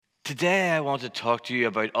Today I want to talk to you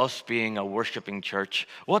about us being a worshiping church.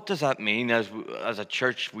 What does that mean as a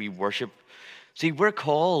church we worship? See, we're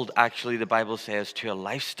called, actually, the Bible says, to a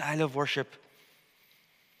lifestyle of worship.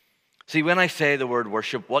 See, when I say the word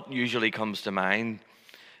worship, what usually comes to mind?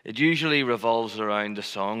 It usually revolves around the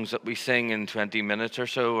songs that we sing in 20 minutes or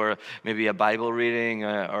so, or maybe a Bible reading,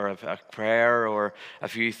 or a prayer, or a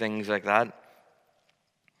few things like that.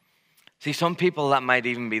 See, some people, that might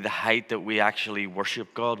even be the height that we actually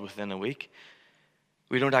worship God within a week.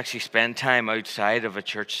 We don't actually spend time outside of a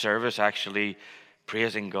church service actually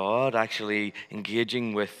praising God, actually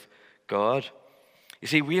engaging with God. You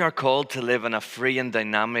see, we are called to live in a free and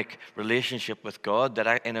dynamic relationship with God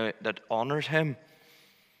that honors Him.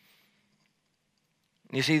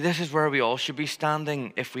 You see, this is where we all should be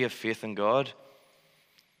standing if we have faith in God.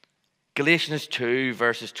 Galatians 2,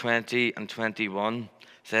 verses 20 and 21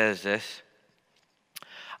 says this: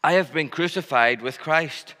 I have been crucified with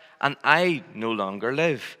Christ, and I no longer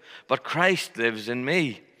live, but Christ lives in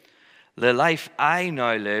me. The life I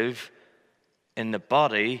now live in the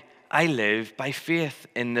body, I live by faith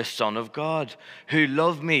in the Son of God, who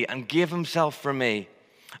loved me and gave Himself for me.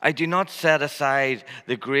 I do not set aside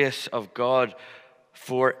the grace of God,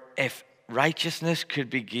 for if righteousness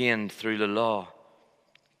could be gained through the law,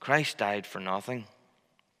 Christ died for nothing.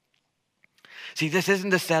 See, this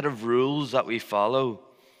isn't a set of rules that we follow,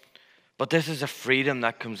 but this is a freedom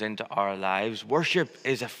that comes into our lives. Worship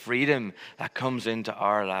is a freedom that comes into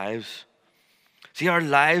our lives. See, our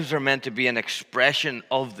lives are meant to be an expression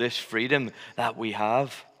of this freedom that we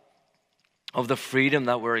have, of the freedom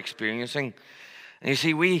that we're experiencing. And you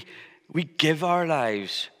see, we give our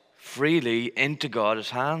lives freely into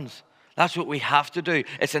God's hands. That's what we have to do.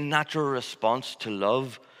 It's a natural response to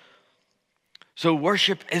love. So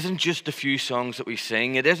worship isn't just a few songs that we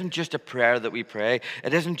sing. It isn't just a prayer that we pray.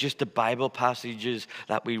 It isn't just the Bible passages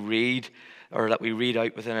that we read or that we read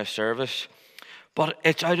out within a service. But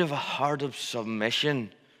it's out of a heart of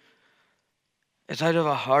submission. It's out of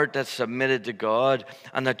a heart that's submitted to God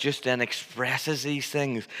and that just then expresses these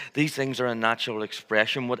things. These things are a natural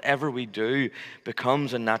expression. Whatever we do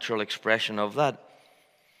becomes a natural expression of that.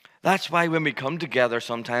 That's why when we come together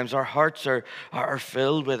sometimes our hearts are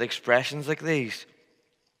filled with expressions like these.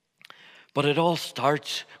 But it all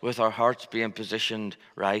starts with our hearts being positioned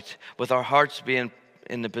right, with our hearts being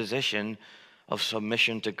in the position of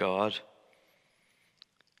submission to God.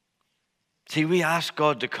 See, we ask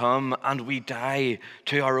God to come and we die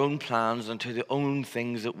to our own plans and to the own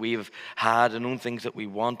things that we've had and own things that we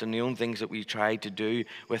want and the own things that we try to do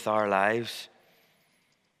with our lives.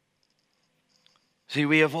 See,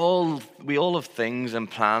 we all have things and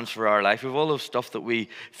plans for our life. We all have stuff that we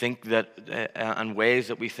think that and ways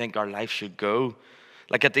that we think our life should go.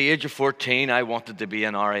 Like at the age of 14, I wanted to be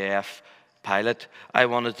an RAF pilot. I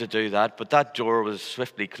wanted to do that, but that door was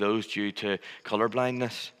swiftly closed due to color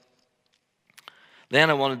blindness. Then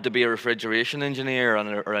I wanted to be a refrigeration engineer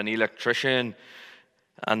or an electrician,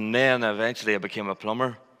 and then eventually I became a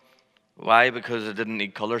plumber. Why? Because I didn't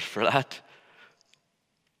need colors for that.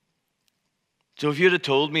 So if you'd have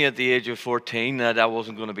told me at the age of 14 that I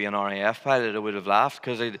wasn't going to be an RAF pilot, I would have laughed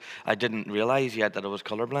because I didn't realize yet that I was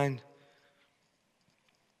colorblind.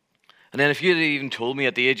 And then if you'd have even told me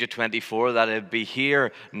at the age of 24 that I'd be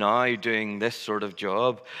here now doing this sort of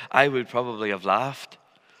job, I would probably have laughed.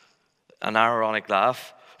 An ironic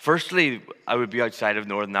laugh. Firstly, I would be outside of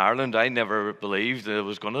Northern Ireland. I never believed that I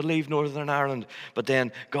was going to leave Northern Ireland. But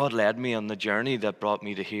then God led me on the journey that brought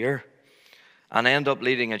me to here. And I ended up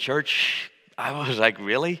leading a church. I was like,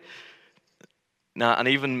 really? Now, and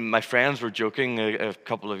even my friends were joking a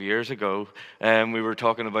couple of years ago. We were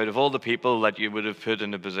talking about, of all the people that you would have put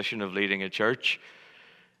in the position of leading a church,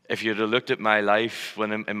 if you'd have looked at my life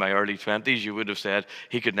when in my early 20s, you would have said,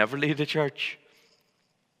 he could never lead a church.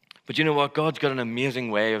 But you know what? God's got an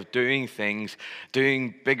amazing way of doing things,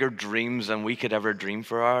 doing bigger dreams than we could ever dream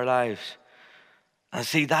for our lives. And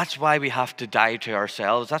see, that's why we have to die to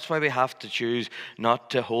ourselves. That's why we have to choose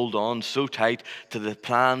not to hold on so tight to the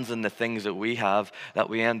plans and the things that we have that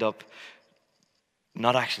we end up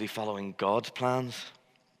not actually following God's plans.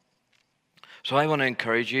 So I want to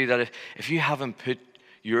encourage you that if you haven't put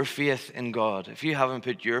your faith in God, if you haven't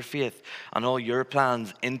put your faith and all your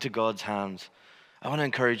plans into God's hands, I want to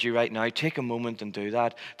encourage you right now, take a moment and do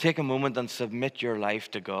that. Take a moment and submit your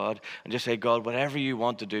life to God and just say, God, whatever you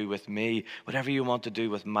want to do with me, whatever you want to do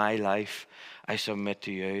with my life, I submit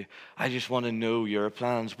to you. I just want to know your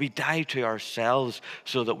plans. We die to ourselves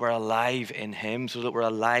so that we're alive in Him, so that we're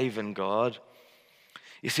alive in God.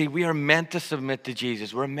 You see, we are meant to submit to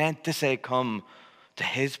Jesus. We're meant to say, come to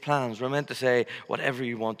His plans. We're meant to say, whatever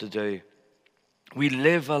you want to do. We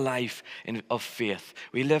live a life of faith.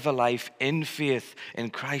 We live a life in faith, in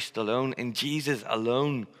Christ alone, in Jesus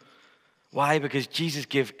alone. Why? Because Jesus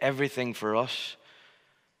gave everything for us.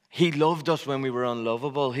 He loved us when we were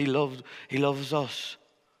unlovable. He loves us.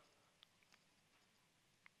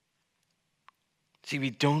 See, we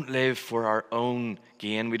don't live for our own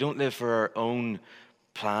gain. We don't live for our own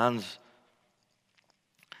plans.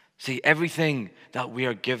 See, everything that we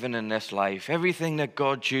are given in this life, everything that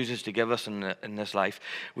God chooses to give us in this life,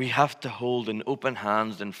 we have to hold in open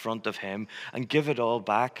hands in front of Him and give it all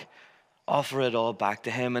back, offer it all back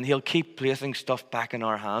to Him, and He'll keep placing stuff back in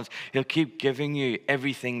our hands. He'll keep giving you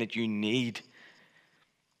everything that you need.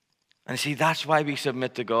 And see, that's why we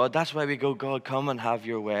submit to God. That's why we go, God, come and have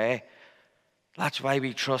your way. That's why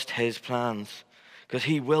we trust His plans, because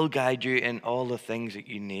He will guide you in all the things that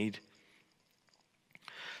you need.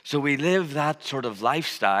 So we live that sort of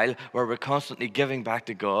lifestyle where we're constantly giving back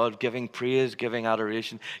to God, giving praise, giving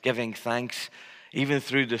adoration, giving thanks. Even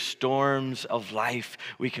through the storms of life,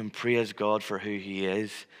 we can praise God for who He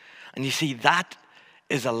is. And you see, that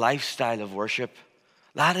is a lifestyle of worship.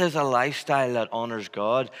 That is a lifestyle that honors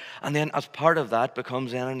God. And then as part of that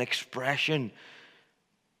becomes then an expression,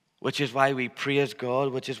 which is why we praise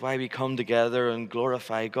God, which is why we come together and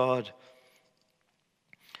glorify God.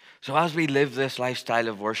 So as we live this lifestyle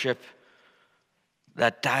of worship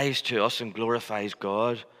that dies to us and glorifies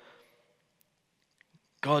God,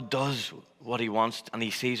 God does what He wants and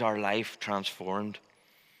He sees our life transformed.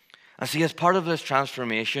 And see, as part of this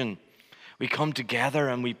transformation, we come together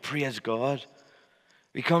and we praise God.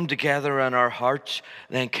 We come together and our hearts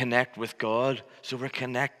then connect with God. So we're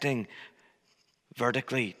connecting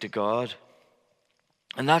vertically to God.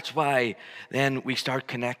 And that's why then we start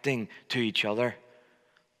connecting to each other.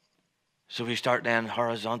 So we start then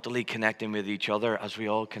horizontally connecting with each other as we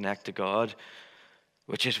all connect to God,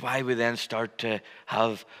 which is why we then start to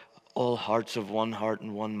have all hearts of one heart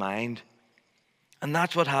and one mind. And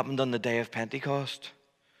that's what happened on the day of Pentecost.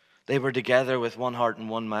 They were together with one heart and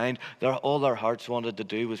one mind. All their hearts wanted to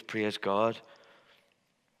do was praise God.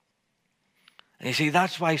 And you see,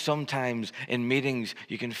 that's why sometimes in meetings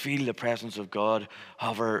you can feel the presence of God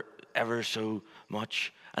hover ever so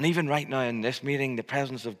much. And even right now in this meeting, the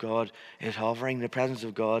presence of God is hovering. The presence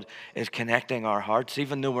of God is connecting our hearts.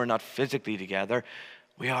 Even though we're not physically together,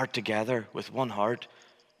 we are together with one heart.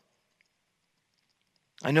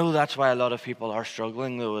 I know that's why a lot of people are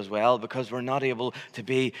struggling though as well, because we're not able to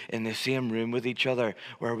be in the same room with each other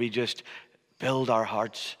where we just build our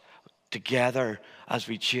hearts together as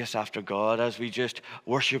we chase after God, as we just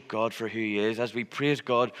worship God for who He is, as we praise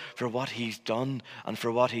God for what He's done and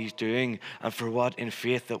for what He's doing and for what in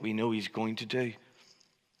faith that we know He's going to do.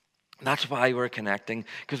 That's why we're connecting,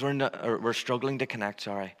 because we're struggling to connect,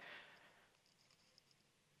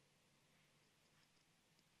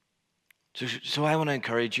 So I want to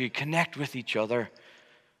encourage you, connect with each other.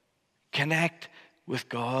 Connect with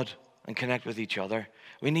God and connect with each other.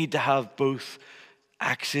 We need to have both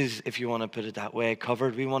axes, if you want to put it that way,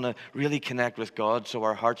 covered. We want to really connect with God so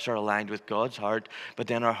our hearts are aligned with God's heart, but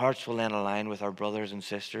then our hearts will then align with our brothers and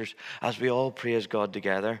sisters as we all praise God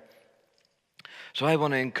together. So I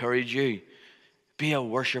want to encourage you, be a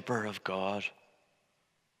worshiper of God.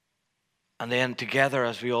 And then together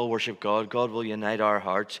as we all worship God, God will unite our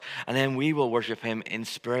hearts, and then we will worship Him in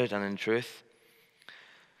spirit and in truth.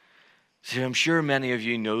 See, I'm sure many of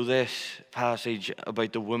you know this passage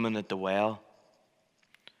about the woman at the well.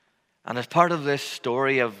 And as part of this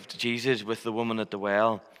story of Jesus with the woman at the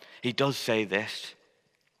well, He does say this.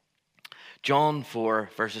 John 4,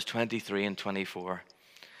 verses 23 and 24.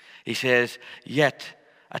 He says, "Yet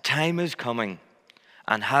a time is coming,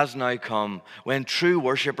 and has now come, when true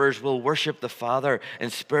worshippers will worship the Father in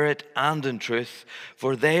spirit and in truth,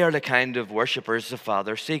 for they are the kind of worshippers the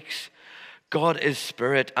Father seeks. God is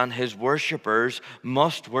spirit, and His worshippers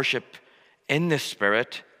must worship in the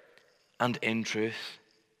spirit and in truth."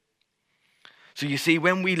 So you see,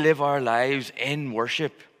 when we live our lives in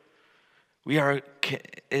worship, it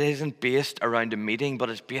isn't based around a meeting, but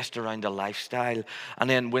it's based around a lifestyle. And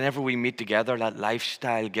then whenever we meet together, that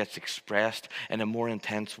lifestyle gets expressed in a more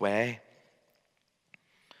intense way.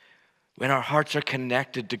 When our hearts are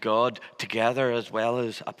connected to God together as well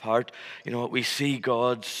as apart, we see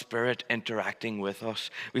God's Spirit interacting with us.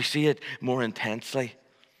 We see it more intensely.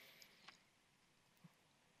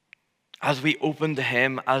 As we open to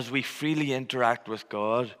Him, as we freely interact with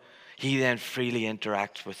God, He then freely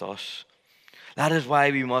interacts with us. That is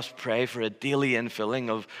why we must pray for a daily infilling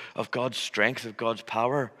of God's strength, of God's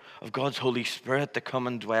power, of God's Holy Spirit to come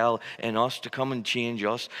and dwell in us, to come and change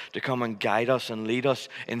us, to come and guide us and lead us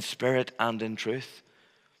in spirit and in truth.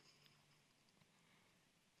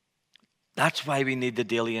 That's why we need the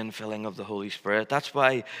daily infilling of the Holy Spirit. That's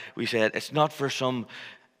why we said it's not for some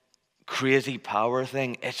crazy power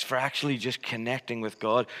thing. It's for actually just connecting with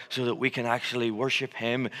God so that we can actually worship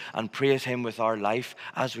Him and praise Him with our life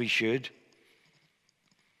as we should.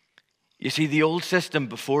 You see, the old system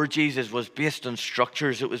before Jesus was based on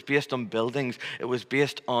structures. It was based on buildings. It was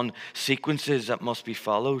based on sequences that must be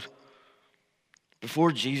followed.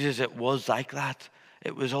 Before Jesus, it was like that.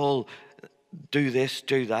 It was all do this,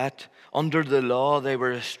 do that. Under the law, they were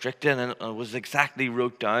restricted, and it was exactly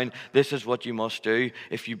wrote down. This is what you must do.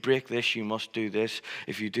 If you break this, you must do this.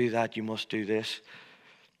 If you do that, you must do this.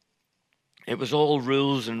 It was all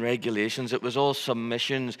rules and regulations. It was all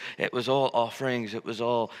submissions. It was all offerings. It was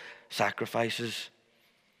all sacrifices.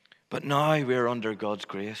 But now we're under God's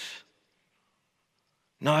grace.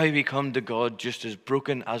 Now we come to God just as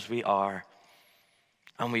broken as we are.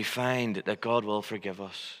 And we find that God will forgive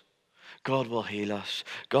us. God will heal us.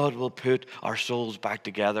 God will put our souls back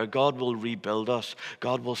together. God will rebuild us.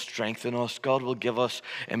 God will strengthen us. God will give us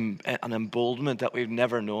an emboldenment that we've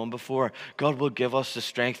never known before. God will give us the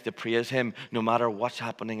strength to praise Him no matter what's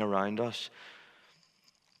happening around us.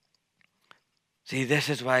 See, this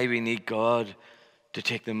is why we need God to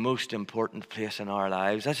take the most important place in our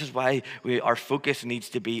lives. This is why our focus needs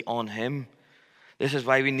to be on Him. This is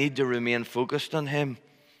why we need to remain focused on Him.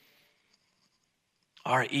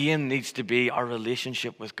 Our aim needs to be our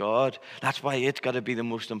relationship with God. That's why it's got to be the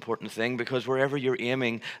most important thing, because wherever you're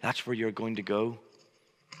aiming, that's where you're going to go.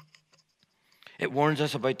 It warns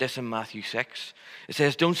us about this in Matthew 6. It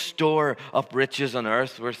says, don't store up riches on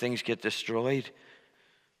earth where things get destroyed,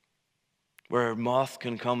 where moth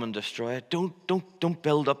can come and destroy it. Don't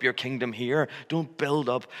build up your kingdom here. Don't build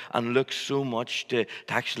up and look so much to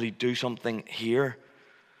actually do something here,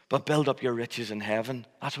 but build up your riches in heaven.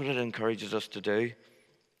 That's what it encourages us to do.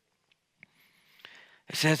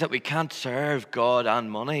 It says that we can't serve God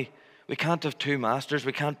and money. We can't have two masters.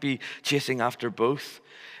 We can't be chasing after both.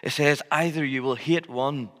 It says either you will hate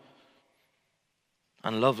one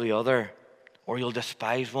and love the other, or you'll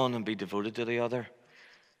despise one and be devoted to the other.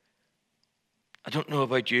 I don't know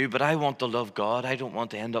about you, but I want to love God. I don't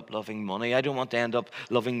want to end up loving money. I don't want to end up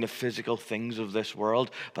loving the physical things of this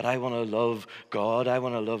world, but I want to love God. I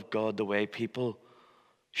want to love God the way people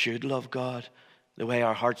should love God, the way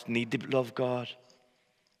our hearts need to love God.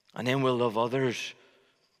 And then we'll love others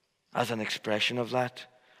as an expression of that.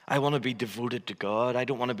 I want to be devoted to God. I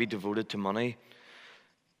don't want to be devoted to money.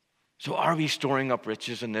 So are we storing up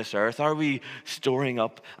riches in this earth? Are we storing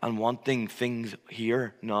up and wanting things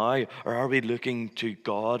here now? Or are we looking to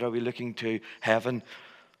God? Are we looking to heaven?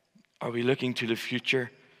 Are we looking to the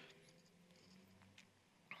future?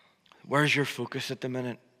 Where's your focus at the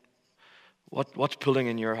minute? What's pulling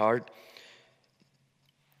in your heart?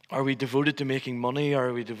 Are we devoted to making money? Or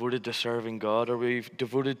are we devoted to serving God? Are we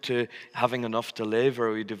devoted to having enough to live? Or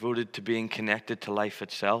are we devoted to being connected to life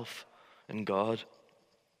itself in God?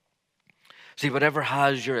 See, whatever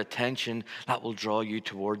has your attention, that will draw you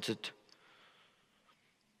towards it.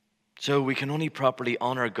 So we can only properly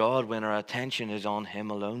honor God when our attention is on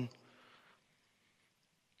Him alone.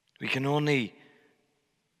 We can only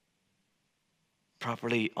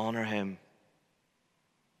properly honor Him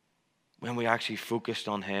when we actually focused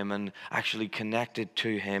on Him and actually connected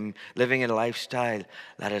to Him, living a lifestyle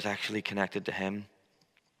that is actually connected to Him.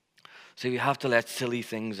 So we have to let silly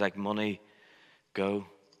things like money go.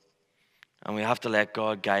 And we have to let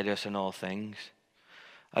God guide us in all things.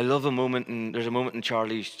 I love a moment, there's a moment in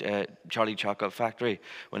Charlie Chocolate Factory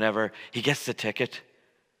whenever he gets the ticket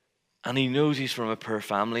and he knows he's from a poor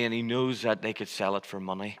family and he knows that they could sell it for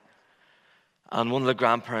money. And one of the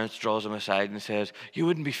grandparents draws him aside and says, you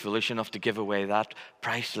wouldn't be foolish enough to give away that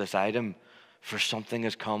priceless item for something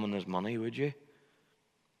as common as money, would you?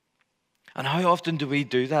 And how often do we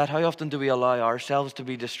do that? How often do we allow ourselves to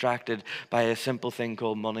be distracted by a simple thing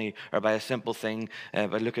called money, or by a simple thing by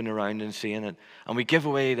looking around and seeing it? And we give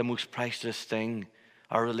away the most priceless thing,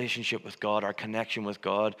 our relationship with God, our connection with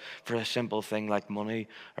God, for a simple thing like money,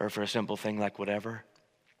 or for a simple thing like whatever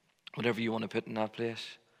you want to put in that place.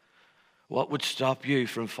 What would stop you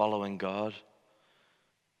from following God?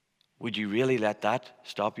 Would you really let that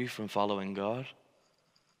stop you from following God?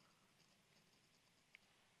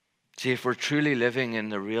 See, if we're truly living in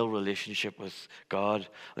the real relationship with God,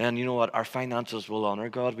 then you know what? Our finances will honor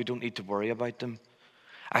God. We don't need to worry about them.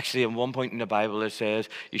 Actually, at one point in the Bible, it says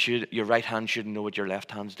your right hand shouldn't know what your left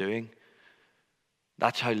hand's doing.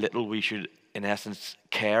 That's how little we should, in essence,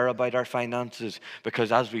 care about our finances.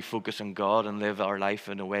 Because as we focus on God and live our life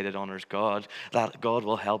in a way that honors God, that God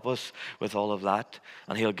will help us with all of that.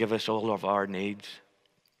 And He'll give us all of our needs.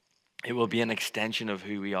 It will be an extension of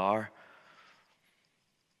who we are.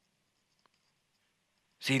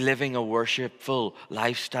 See, living a worshipful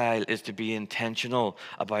lifestyle is to be intentional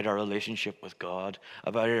about our relationship with God,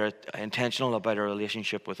 intentional about our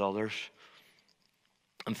relationship with others.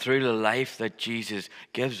 And through the life that Jesus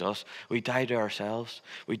gives us, we die to ourselves.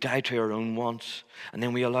 We die to our own wants. And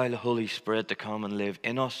then we allow the Holy Spirit to come and live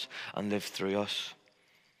in us and live through us.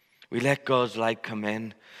 We let God's light come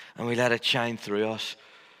in and we let it shine through us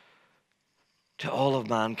to all of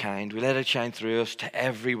mankind. We let it shine through us to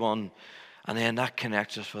everyone. And then that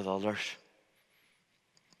connects us with others.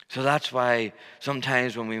 So that's why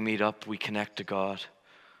sometimes when we meet up, we connect to God.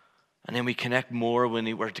 And then we connect more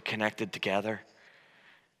when we're connected together.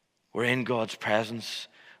 We're in God's presence.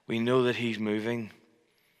 We know that He's moving.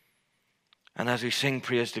 And as we sing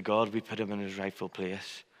praise to God, we put Him in His rightful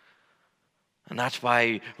place. And that's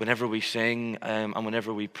why whenever we sing and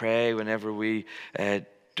whenever we pray, whenever we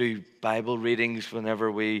do Bible readings, whenever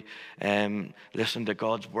we listen to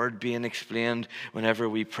God's Word being explained, whenever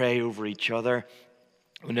we pray over each other,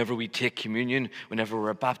 whenever we take communion, whenever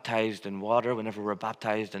we're baptized in water, whenever we're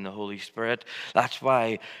baptized in the Holy Spirit, that's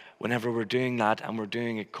why whenever we're doing that and we're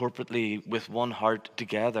doing it corporately with one heart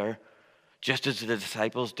together, just as the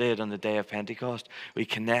disciples did on the day of Pentecost, we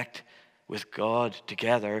connect with God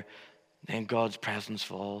together, then God's presence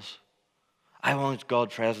falls. I want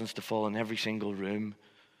God's presence to fall in every single room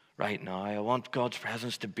right now. I want God's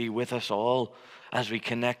presence to be with us all as we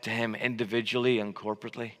connect to Him individually and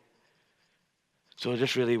corporately. So I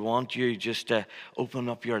just really want you just to open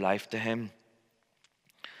up your life to Him.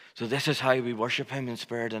 So this is how we worship Him in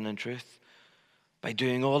spirit and in truth. By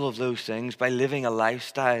doing all of those things, by living a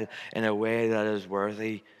lifestyle in a way that is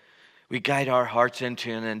worthy. We guide our hearts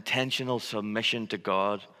into an intentional submission to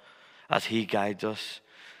God as He guides us.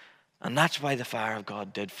 And that's why the fire of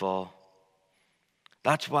God did fall.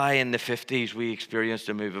 That's why in the 50s we experienced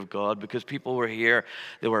a move of God, because people were here,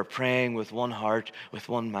 they were praying with one heart, with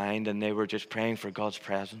one mind, and they were just praying for God's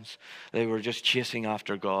presence. They were just chasing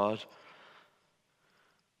after God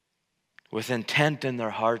with intent in their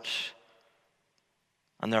hearts,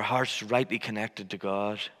 and their hearts rightly connected to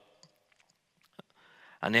God.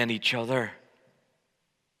 And then each other,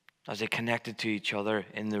 as they connected to each other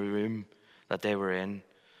in the room that they were in,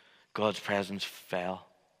 God's presence fell.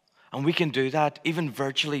 And we can do that even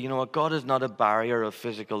virtually. You know what? God is not a barrier of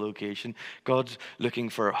physical location. God's looking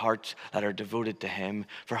for hearts that are devoted to Him,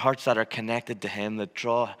 for hearts that are connected to Him, that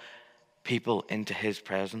draw people into His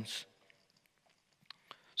presence.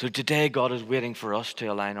 So today God is waiting for us to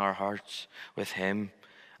align our hearts with Him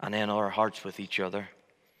and then our hearts with each other.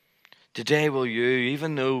 Today will you,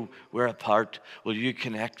 even though we're apart, will you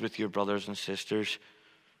connect with your brothers and sisters?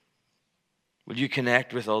 Will you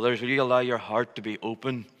connect with others? Will you allow your heart to be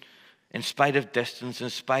open? In spite of distance, in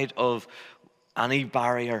spite of any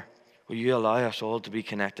barrier, will you allow us all to be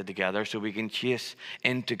connected together so we can chase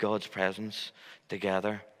into God's presence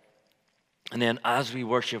together? And then as we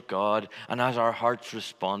worship God and as our hearts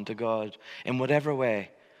respond to God, in whatever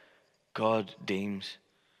way God deems,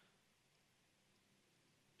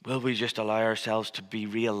 will we just allow ourselves to be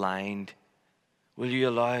realigned? Will you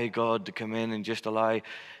allow God to come in and just allow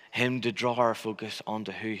Him to draw our focus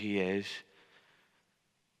onto who He is?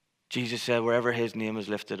 Jesus said, wherever His name is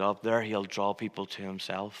lifted up, there He'll draw people to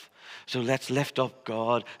Himself. So let's lift up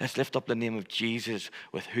God. Let's lift up the name of Jesus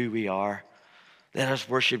with who we are. Let us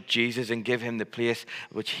worship Jesus and give Him the place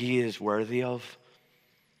which He is worthy of.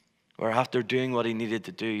 Where after doing what He needed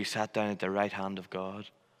to do, He sat down at the right hand of God.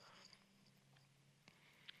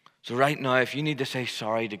 So right now, if you need to say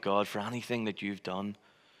sorry to God for anything that you've done,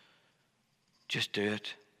 just do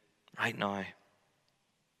it right now.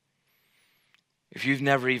 If you've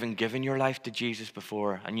never even given your life to Jesus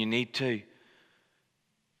before and you need to,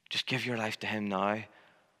 just give your life to Him now.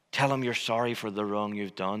 Tell Him you're sorry for the wrong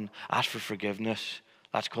you've done. Ask for forgiveness.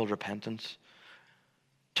 That's called repentance.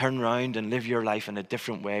 Turn around and live your life in a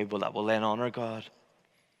different way that will then honor God.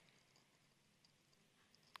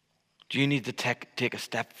 Do you need to take a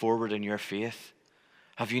step forward in your faith?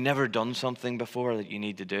 Have you never done something before that you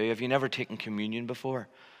need to do? Have you never taken communion before?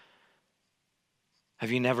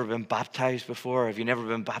 Have you never been baptized before? Have you never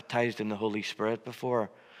been baptized in the Holy Spirit before?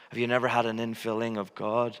 Have you never had an infilling of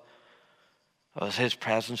God? As His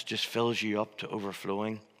presence just fills you up to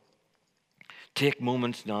overflowing? Take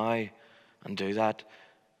moments now and do that.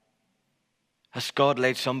 Has God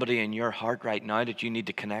laid somebody in your heart right now that you need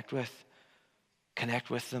to connect with? Connect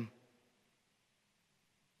with them.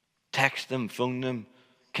 Text them, phone them,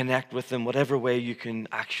 connect with them, whatever way you can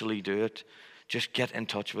actually do it. Just get in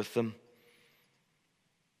touch with them.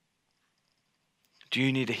 Do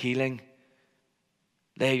you need a healing?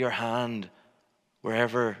 Lay your hand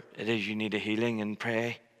wherever it is you need a healing and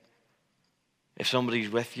pray. If somebody's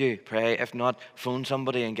with you, pray. If not, phone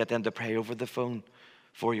somebody and get them to pray over the phone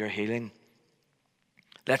for your healing.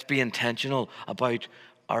 Let's be intentional about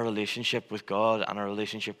our relationship with God and our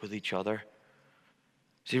relationship with each other.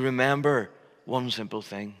 See, remember one simple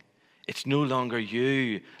thing. It's no longer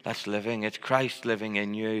you that's living. It's Christ living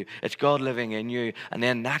in you. It's God living in you. And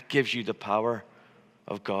then that gives you the power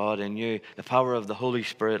of God in you, the power of the Holy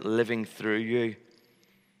Spirit living through you.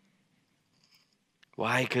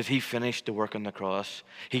 Why? Because he finished the work on the cross.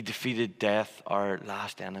 He defeated death, our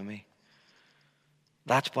last enemy.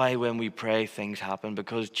 That's why when we pray, things happen,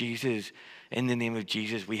 because Jesus, in the name of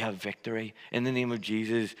Jesus, we have victory. In the name of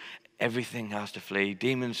Jesus, everything has to flee.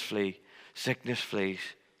 Demons flee. Sickness flees.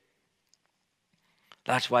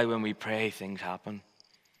 That's why when we pray, things happen.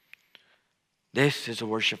 This is a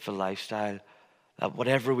worshipful lifestyle. That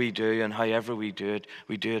whatever we do and however we do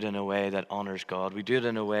it in a way that honors God. We do it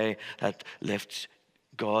in a way that lifts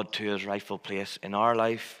God to his rightful place in our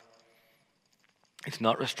life. It's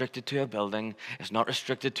not restricted to a building. It's not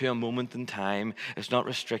restricted to a moment in time. It's not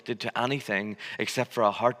restricted to anything except for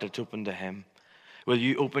a heart that's open to him. Will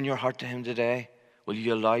you open your heart to him today? Will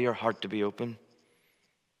you allow your heart to be open?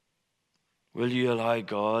 Will you allow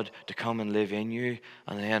God to come and live in you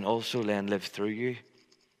and then also live through you?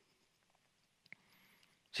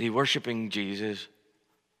 See, worshiping Jesus,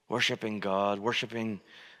 worshiping God, worshiping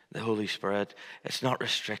the Holy Spirit, it's not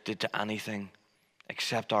restricted to anything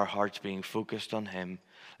except our hearts being focused on him,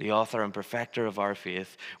 the author and perfecter of our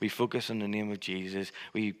faith. We focus on the name of Jesus.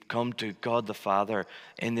 We come to God the Father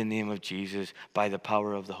in the name of Jesus by the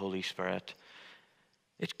power of the Holy Spirit.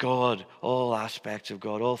 It's God, all aspects of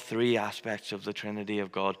God, all three aspects of the Trinity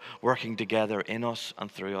of God working together in us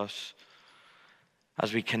and through us.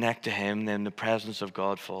 As we connect to him, then the presence of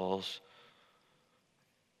God falls.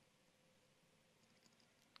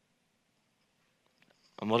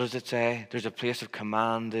 And what does it say? There's a place of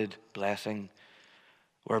commanded blessing.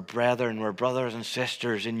 We're brethren, we're brothers and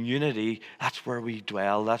sisters in unity. That's where we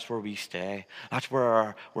dwell. That's where we stay. That's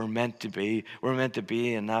where we're meant to be. We're meant to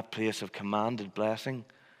be in that place of commanded blessing.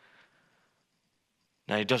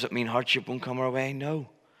 Now, does it mean hardship won't come our way? No.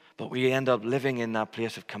 But we end up living in that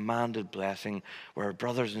place of commanded blessing where our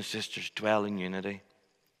brothers and sisters dwell in unity.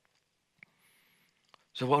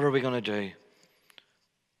 So what are we going to do?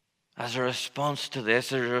 As a response to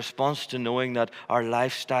this, as a response to knowing that our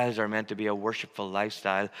lifestyles are meant to be a worshipful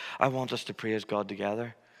lifestyle, I want us to praise God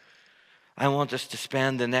together. I want us to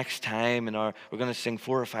spend the next time we're going to sing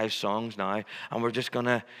 4 or 5 songs now, and we're just going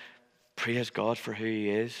to praise God for who he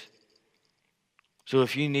is. So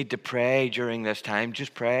if you need to pray during this time,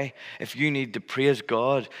 just pray. If you need to praise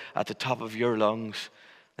God at the top of your lungs,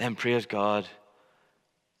 then praise God.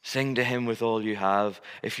 Sing to him with all you have.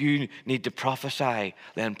 If you need to prophesy,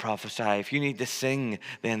 then prophesy. If you need to sing,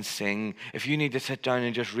 then sing. If you need to sit down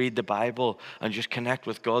and just read the Bible and just connect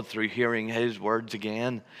with God through hearing his words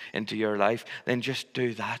again into your life, then just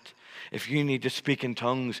do that. If you need to speak in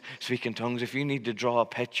tongues, speak in tongues. If you need to draw a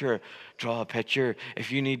picture, draw a picture.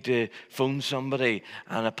 If you need to phone somebody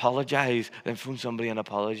and apologize, then phone somebody and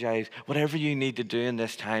apologize. Whatever you need to do in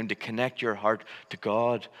this time to connect your heart to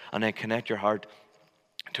God and then connect your heart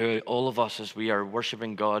to all of us as we are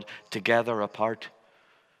worshiping God together apart,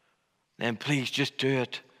 then please just do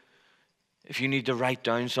it. If you need to write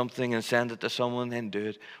down something and send it to someone, then do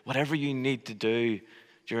it. Whatever you need to do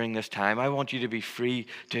during this time, I want you to be free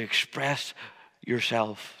to express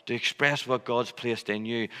yourself, to express what God's placed in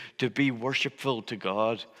you, to be worshipful to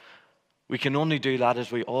God. We can only do that as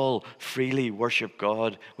we all freely worship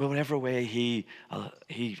God, whatever way he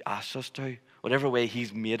asks us to, whatever way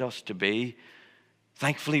he's made us to be.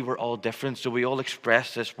 Thankfully, we're all different, so we all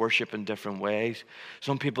express this worship in different ways.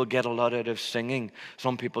 Some people get a lot out of singing.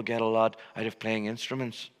 Some people get a lot out of playing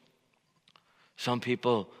instruments. Some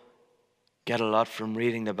people get a lot from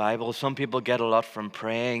reading the Bible. Some people get a lot from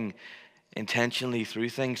praying intentionally through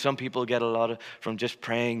things. Some people get a lot from just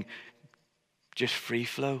praying, just free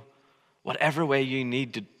flow. Whatever way you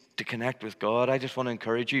need to connect with God, I just want to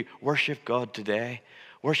encourage you, worship God today.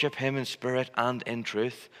 Worship him in spirit and in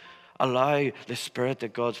truth. Allow the spirit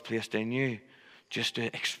that God's placed in you just to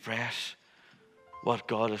express what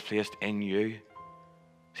God has placed in you.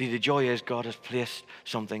 See, the joy is God has placed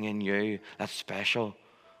something in you that's special,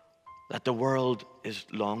 that the world is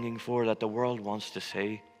longing for, that the world wants to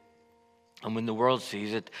see. And when the world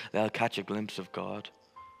sees it, they'll catch a glimpse of God.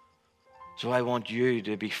 So I want you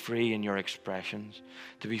to be free in your expressions,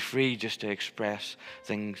 to be free just to express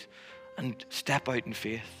things and step out in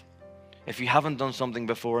faith. If you haven't done something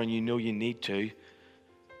before and you know you need to,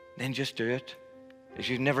 then just do it. If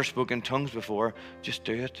you've never spoken tongues before, just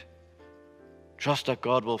do it. Trust that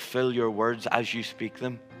God will fill your words as you speak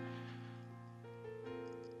them.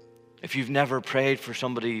 If you've never prayed for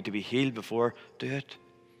somebody to be healed before, do it.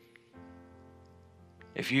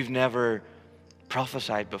 If you've never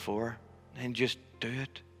prophesied before, then just do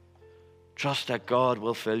it. Trust that God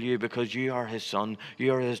will fill you because you are His son,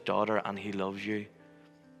 you are His daughter, and He loves you.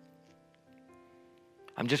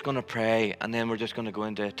 I'm just going to pray, and then we're just going to go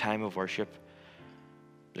into a time of worship.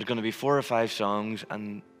 There's going to be 4 or 5 songs,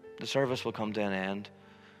 and the service will come to an end.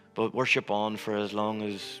 But worship on for as long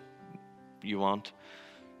as you want.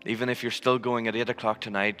 Even if you're still going at 8 o'clock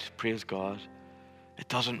tonight, praise God. It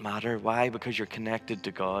doesn't matter. Why? Because you're connected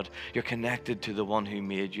to God. You're connected to the one who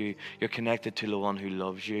made you. You're connected to the one who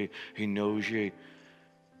loves you, who knows you.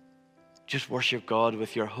 Just worship God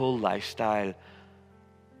with your whole lifestyle.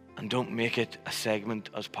 And don't make it a segment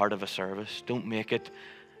as part of a service. Don't make it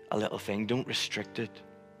a little thing. Don't restrict it.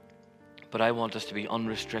 But I want us to be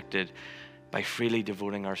unrestricted by freely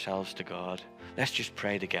devoting ourselves to God. Let's just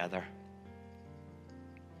pray together.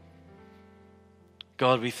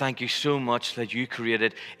 God, we thank you so much that you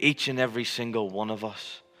created each and every single one of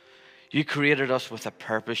us. You created us with a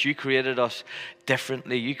purpose. You created us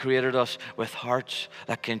differently. You created us with hearts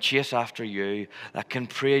that can chase after you, that can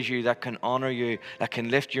praise you, that can honor you, that can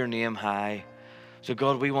lift your name high. So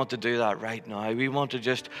God, we want to do that right now. We want to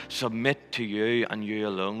just submit to you and you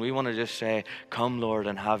alone. We want to just say, come Lord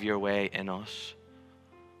and have your way in us.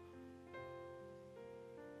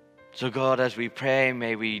 So God, as we pray,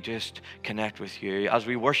 may we just connect with you. As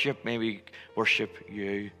we worship, may we worship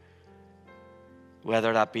you.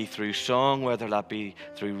 Whether that be through song, whether that be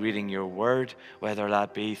through reading your word, whether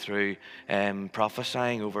that be through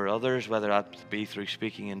prophesying over others, whether that be through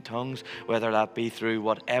speaking in tongues, whether that be through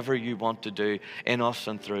whatever you want to do in us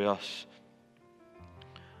and through us.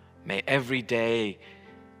 May every day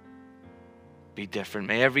be different.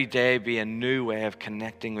 May every day be a new way of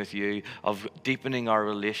connecting with you, of deepening our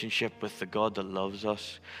relationship with the God that loves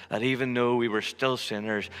us. That even though we were still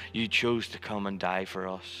sinners, you chose to come and die for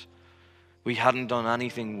us. We hadn't done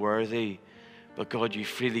anything worthy, but God, you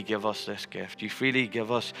freely give us this gift. You freely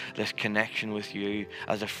give us this connection with you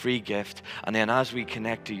as a free gift. And then as we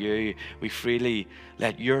connect to you, we freely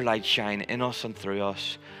let your light shine in us and through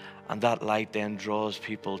us. And that light then draws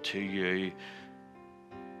people to you.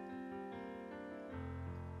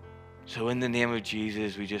 So in the name of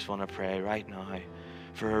Jesus, we just want to pray right now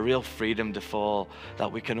for a real freedom to fall,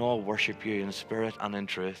 that we can all worship you in spirit and in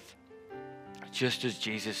truth, just as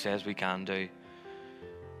Jesus says we can do.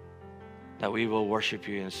 That we will worship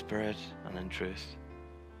you in spirit and in truth.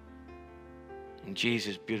 In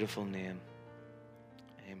Jesus' beautiful name,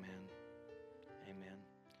 amen. Amen.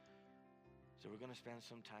 So we're going to spend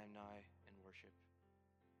some time now